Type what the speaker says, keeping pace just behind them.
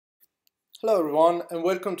Hello everyone, and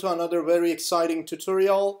welcome to another very exciting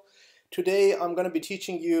tutorial. Today I'm going to be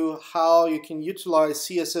teaching you how you can utilize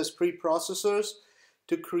CSS preprocessors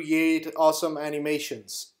to create awesome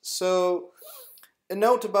animations. So a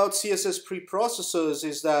note about CSS preprocessors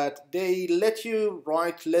is that they let you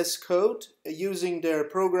write less code using their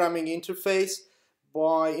programming interface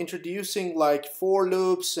by introducing like for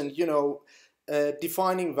loops and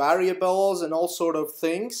defining variables and all sort of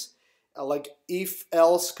things. Like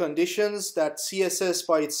if-else conditions that CSS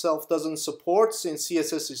by itself doesn't support, since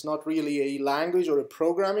CSS is not really a language or a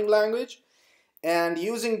programming language. And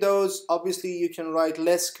using those, obviously you can write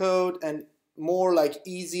less code and more like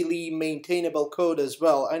easily maintainable code as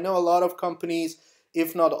well. I know a lot of companies,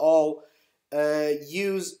 if not all,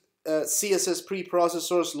 use CSS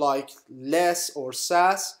preprocessors like less or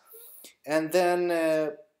Sass, and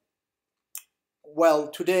then well,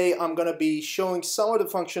 today I'm going to be showing some of the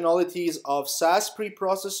functionalities of Sass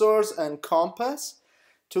preprocessors and Compass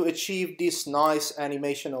to achieve this nice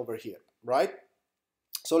animation over here, right?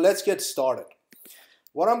 So let's get started.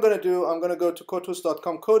 What I'm going to do, I'm going to go to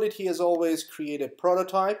kotus.com, Codity as always, create a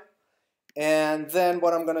prototype, and then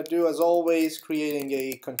what I'm going to do as always, creating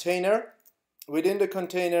a container. Within the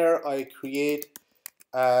container I create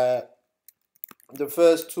the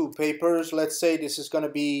first two papers. Let's say this is going to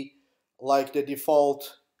be like the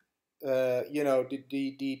default, our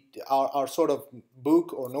sort of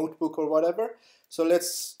book or notebook or whatever. So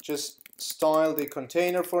let's just style the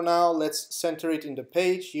container for now. Let's center it in the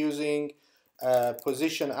page using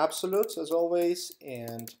position absolutes as always,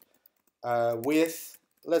 and width.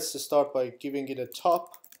 Let's just start by giving it a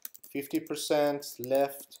top 50%,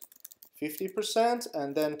 left 50%,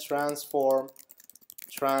 and then transform,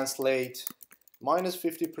 translate minus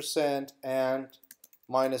 50% and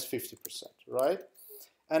minus 50%, right?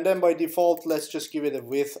 And then by default, let's just give it a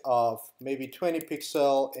width of maybe 20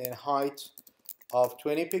 pixel and height of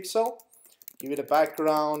 20 pixel. Give it a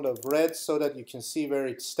background of red so that you can see where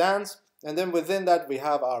it stands. And then within that, we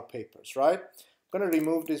have our papers, right? I'm going to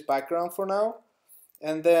remove this background for now.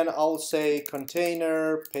 And then I'll say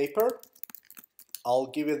container paper. I'll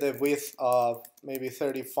give it a width of maybe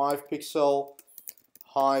 35 pixel,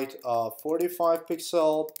 height of 45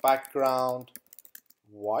 pixel, background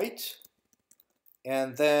white,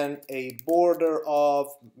 and then a border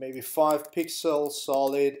of maybe 5 pixels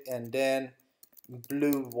solid, and then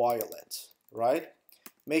blue violet, right?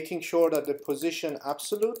 Making sure that the position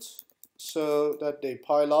absolute so that they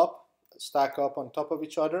pile up, stack up on top of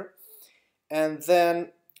each other. And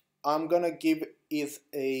then I'm gonna give it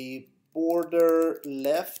a border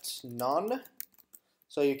left none,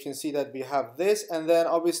 so you can see that we have this. And then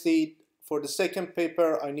obviously for the second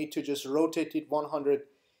paper I need to just rotate it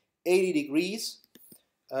 180 degrees.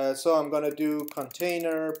 So I'm going to do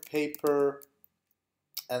container paper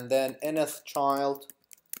and then nth child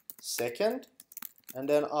second, and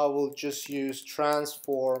then I will just use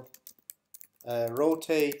transform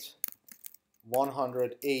rotate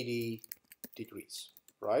 180 degrees,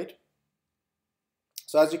 right?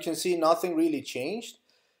 So as you can see, nothing really changed,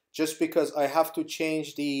 just because I have to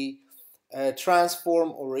change the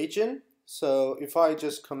transform origin. So if I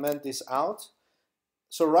just comment this out,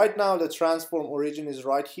 so right now the transform origin is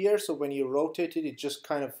right here, so when you rotate it, it just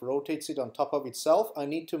kind of rotates it on top of itself. I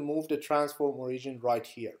need to move the transform origin right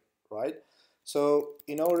here, right? So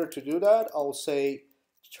in order to do that, I'll say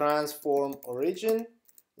transform origin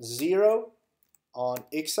 0 on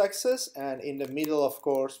x-axis, and in the middle, of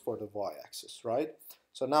course, for the y-axis, right?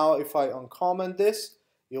 So now if I uncomment this,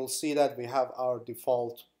 you'll see that we have our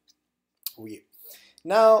default view.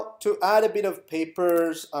 Now to add a bit of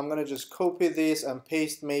papers, I'm going to just copy this and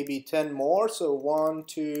paste maybe 10 more. So 1,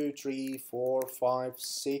 2, 3, 4, 5,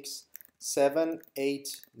 6, 7,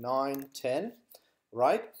 8, 9, 10,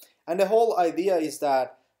 right? And the whole idea is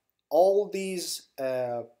that all these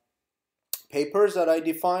papers that I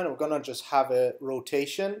define are going to just have a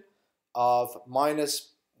rotation of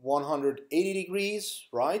minus 180 degrees,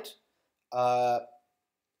 right?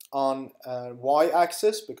 On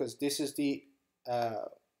y-axis, because this is the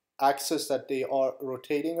axis that they are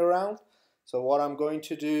rotating around. So what I'm going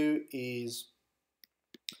to do is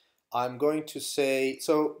I'm going to say,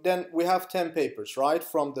 so then we have 10 papers, right?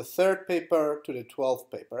 From the third paper to the 12th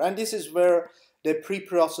paper. And this is where the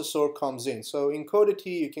preprocessor comes in. So in Codity,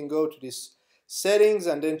 you can go to this settings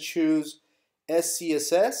and then choose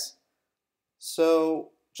SCSS. So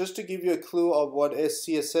just to give you a clue of what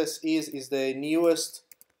SCSS is the newest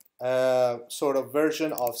sort of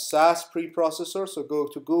version of Sass preprocessor. So go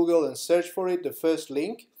to Google and search for it, the first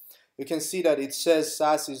link. You can see that it says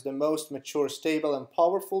Sass is the most mature, stable, and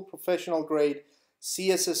powerful professional grade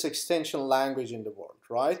CSS extension language in the world,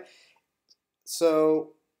 right?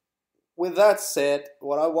 So with that said,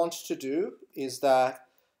 what I want to do is that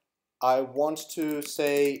I want to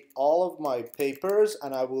say all of my papers,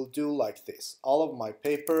 and I will do like this. All of my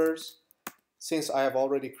papers, since I have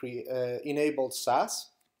already enabled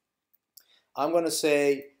Sass, I'm going to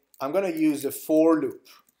say, I'm going to use a for loop.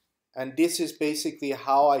 And this is basically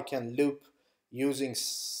how I can loop using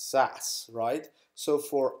Sass, right? So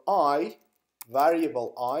for I,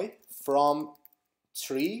 variable I, from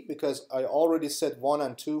 3, because I already set 1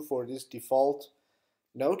 and 2 for this default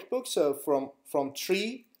notebook, so from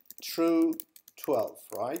 3 through 12,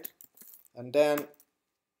 right? And then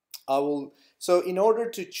I will, so in order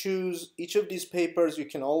to choose each of these papers, you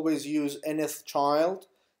can always use nth child.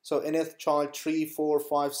 So nth child 3, 4,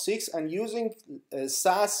 5, 6, and using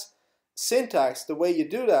Sass syntax, the way you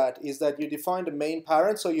do that is that you define the main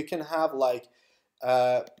parent, so you can have like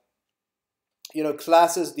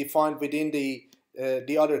classes defined within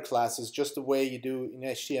the other classes, just the way you do in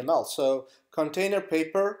HTML. So container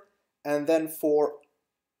paper, and then for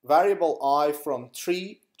variable I from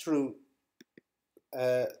 3 through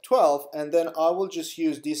 12, and then I will just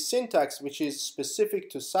use this syntax, which is specific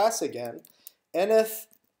to Sass again, nth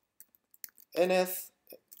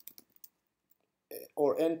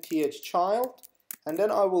or nth child, and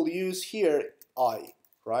then I will use here I,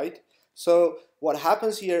 right? So what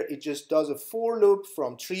happens here, it just does a for loop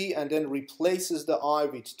from 3 and then replaces the I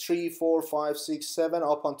with 3, 4, 5, 6, 7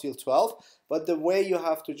 up until 12. But the way you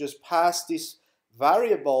have to just pass this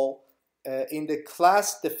variable in the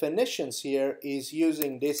class definitions here is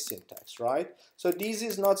using this syntax, right? So this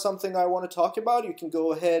is not something I want to talk about. You can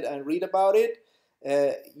go ahead and read about it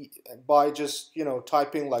by just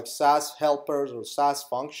typing like Sass helpers or Sass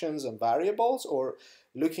functions and variables, or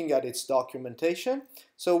looking at its documentation.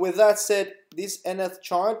 So with that said, this nth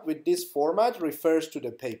child with this format refers to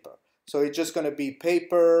the paper. So it's just going to be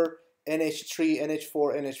paper, nh3,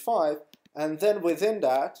 nh4, nh5, and then within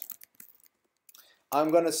that,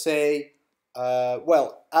 I'm going to say,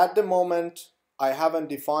 well, at the moment, I haven't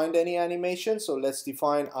defined any animation, so let's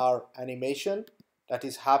define our animation that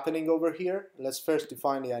is happening over here. Let's first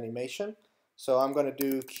define the animation. So I'm going to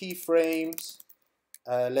do keyframes,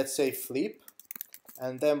 let's say flip.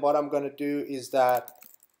 And then what I'm going to do is that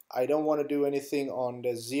I don't want to do anything on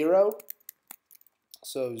the 0.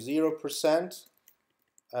 So 0%,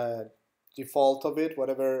 default of it,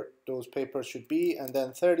 whatever those papers should be. And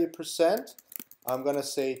then 30%, I'm going to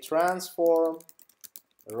say transform,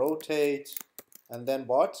 rotate, and then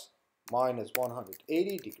what? Minus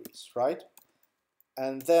 180 degrees, right?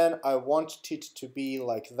 And then I want it to be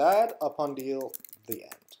like that up until the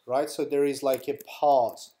end, right? So there is like a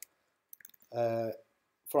pause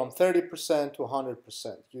from 30% to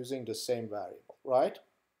 100% using the same variable, right?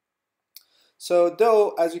 So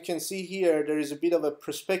though, as you can see here, there is a bit of a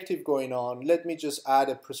perspective going on, let me just add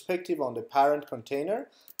a perspective on the parent container.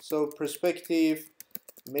 So perspective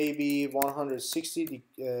maybe 160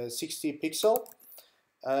 60 pixel.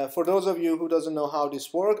 For those of you who doesn't know how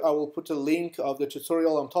this works, I will put a link of the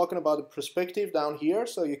tutorial I'm talking about the perspective down here,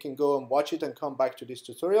 so you can go and watch it and come back to this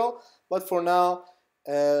tutorial. But for now,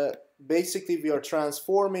 basically we are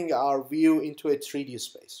transforming our view into a 3D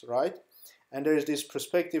space, right? And there is this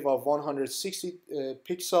perspective of 160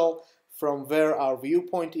 pixel from where our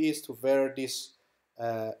viewpoint is to where this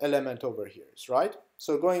element over here is, right?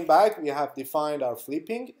 So going back, we have defined our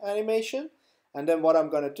flipping animation. And then what I'm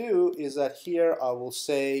going to do is that here I will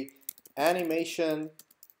say animation,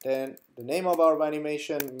 then the name of our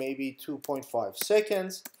animation, maybe 2.5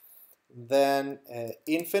 seconds, then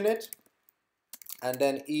infinite, and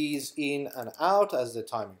then ease in and out as the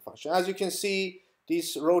timing function. As you can see,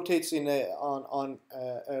 this rotates in on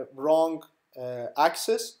a wrong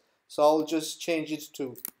axis, so I'll just change it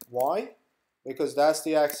to Y, because that's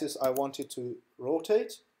the axis I want it to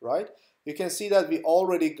rotate, right? You can see that we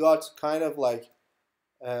already got kind of like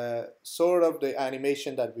sort of the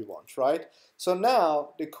animation that we want, right? So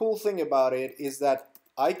now the cool thing about it is that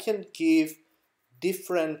I can give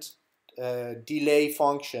different delay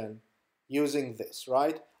function using this,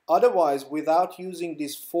 right? Otherwise, without using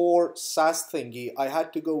this for Sass thingy, I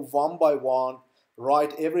had to go one by one,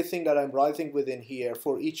 write everything that I'm writing within here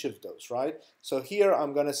for each of those, right? So here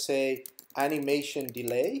I'm gonna say animation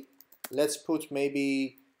delay. Let's put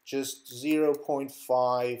maybe just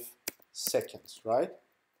 0.5 seconds, right?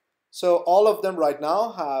 So all of them right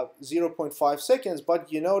now have 0.5 seconds,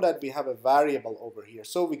 but you know that we have a variable over here.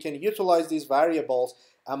 So we can utilize these variables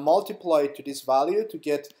and multiply it to this value to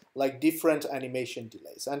get like different animation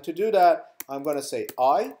delays. And to do that, I'm going to say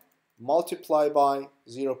I multiply by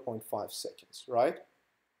 0.5 seconds, right?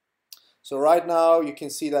 So right now you can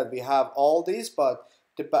see that we have all these, but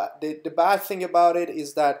the bad thing about it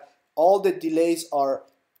is that all the delays are,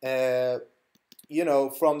 you know,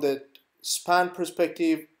 from the span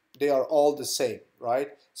perspective, they are all the same, right?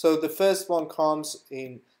 So the first one comes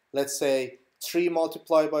in, let's say, 3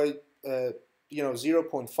 multiplied by you know,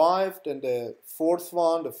 0.5, then the fourth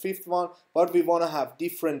one, the fifth one, but we want to have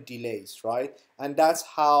different delays, right? And that's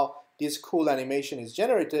how this cool animation is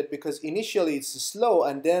generated, because initially it's slow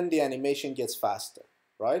and then the animation gets faster,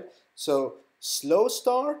 right? So slow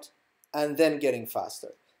start and then getting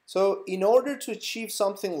faster. So in order to achieve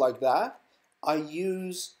something like that, I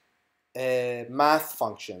use math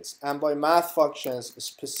functions, and by math functions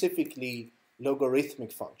specifically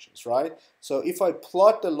logarithmic functions, right? So if I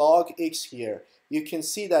plot the log x here, you can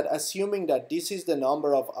see that assuming that this is the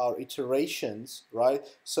number of our iterations, right?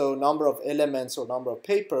 So number of elements or number of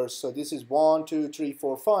papers, so this is 1, 2, 3,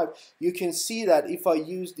 4, 5, you can see that if I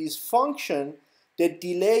use this function, the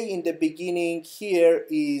delay in the beginning here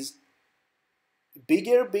is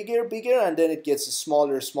bigger, bigger, bigger, and then it gets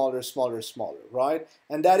smaller, smaller, smaller, smaller, right?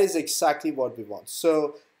 And that is exactly what we want.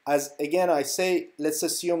 So as again I say, let's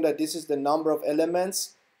assume that this is the number of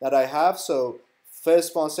elements that I have. So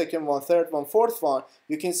first one, second one, third one, fourth one,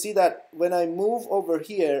 you can see that when I move over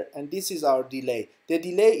here, and this is our delay, the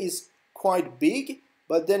delay is quite big,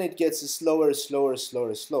 but then it gets slower, slower,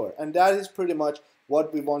 slower, slower. And that is pretty much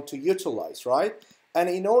what we want to utilize, right? And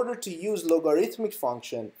in order to use logarithmic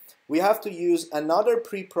function, we have to use another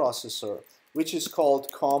preprocessor, which is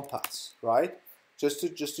called compass, right? Just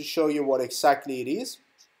to show you what exactly it is.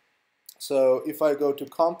 So if I go to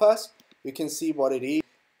compass, you can see what it is.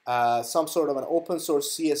 Some sort of an open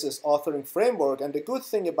source CSS authoring framework. And the good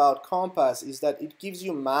thing about compass is that it gives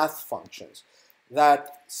you math functions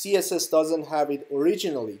that CSS doesn't have it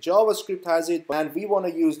originally. JavaScript has it, and we want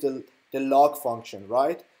to use the log function,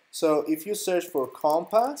 right? So if you search for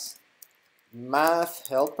compass math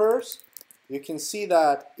helpers, you can see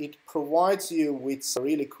that it provides you with some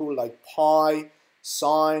really cool like pi,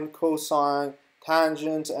 sine, cosine,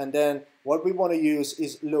 tangent, and then what we want to use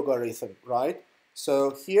is logarithm, right?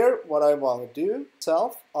 So here what I want to do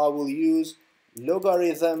I will use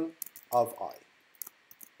logarithm of I,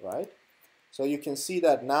 right? So you can see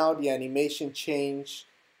that now the animation changed,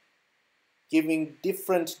 giving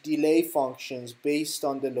different delay functions based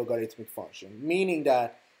on the logarithmic function, meaning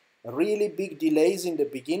that really big delays in the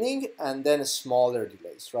beginning and then smaller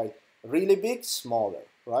delays, right? Really big, smaller,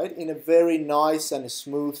 right? In a very nice and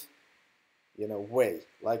smooth, you know, way,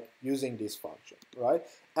 like using this function, right?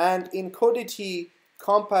 And in Codity,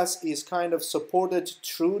 compass is kind of supported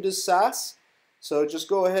through the Sass. So just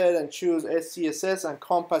go ahead and choose SCSS, and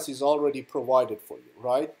compass is already provided for you,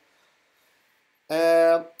 right?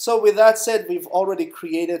 So with that said, we've already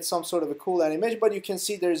created some sort of a cool animation, but you can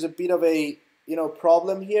see there's a bit of a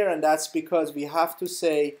problem here, and that's because we have to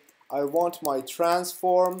say I want my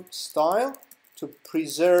transform style to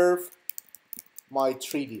preserve my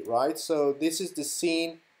 3D, right? So this is the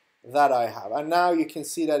scene that I have, and now you can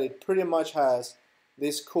see that it pretty much has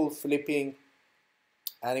this cool flipping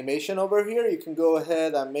animation over here. You can go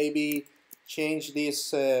ahead and maybe change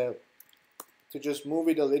this to just move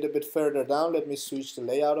it a little bit further down. Let me switch the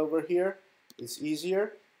layout over here. It's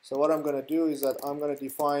easier. So what I'm going to do is that I'm going to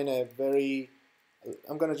define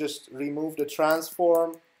I'm going to just remove the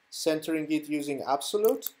transform, centering it using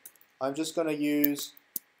absolute. I'm just going to use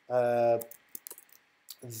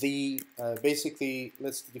basically,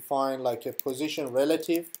 let's define like a position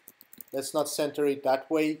relative. Let's not center it that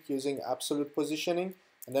way using absolute positioning.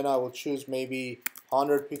 And then I will choose maybe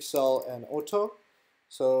 100 pixel and auto.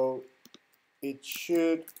 So it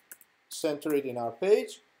should center it in our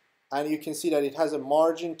page. And you can see that it has a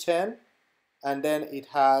margin 10. And then it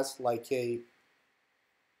has like a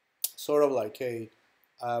sort of like a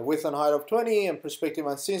width and height of 20 and perspective.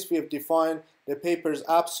 And since we have defined the papers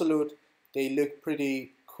absolute, they look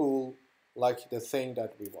pretty cool, like the thing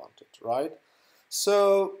that we wanted, right?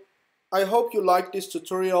 So I hope you like this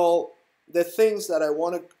tutorial. The things that I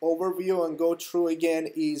want to overview and go through again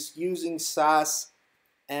is using Sass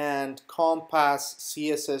and Compass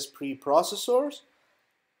CSS preprocessors,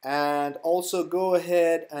 and also go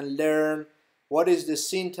ahead and learn what is the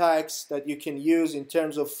syntax that you can use in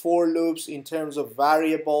terms of for loops, in terms of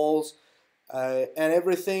variables, and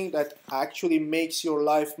everything that actually makes your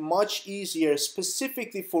life much easier,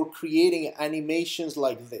 specifically for creating animations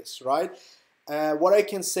like this, right? What I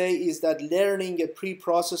can say is that learning a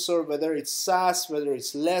preprocessor, whether it's Sass, whether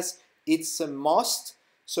it's less, it's a must.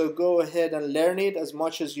 So go ahead and learn it as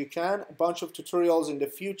much as you can. A bunch of tutorials in the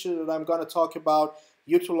future that I'm going to talk about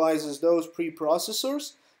utilizes those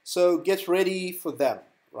preprocessors. So get ready for them,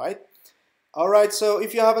 right? Alright, so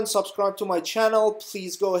if you haven't subscribed to my channel,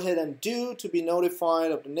 please go ahead and do to be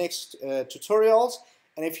notified of the next tutorials.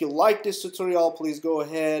 And if you like this tutorial, please go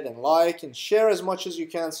ahead and like and share as much as you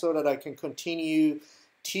can so that I can continue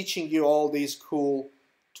teaching you all these cool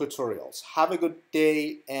tutorials. Have a good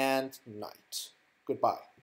day and night. Goodbye.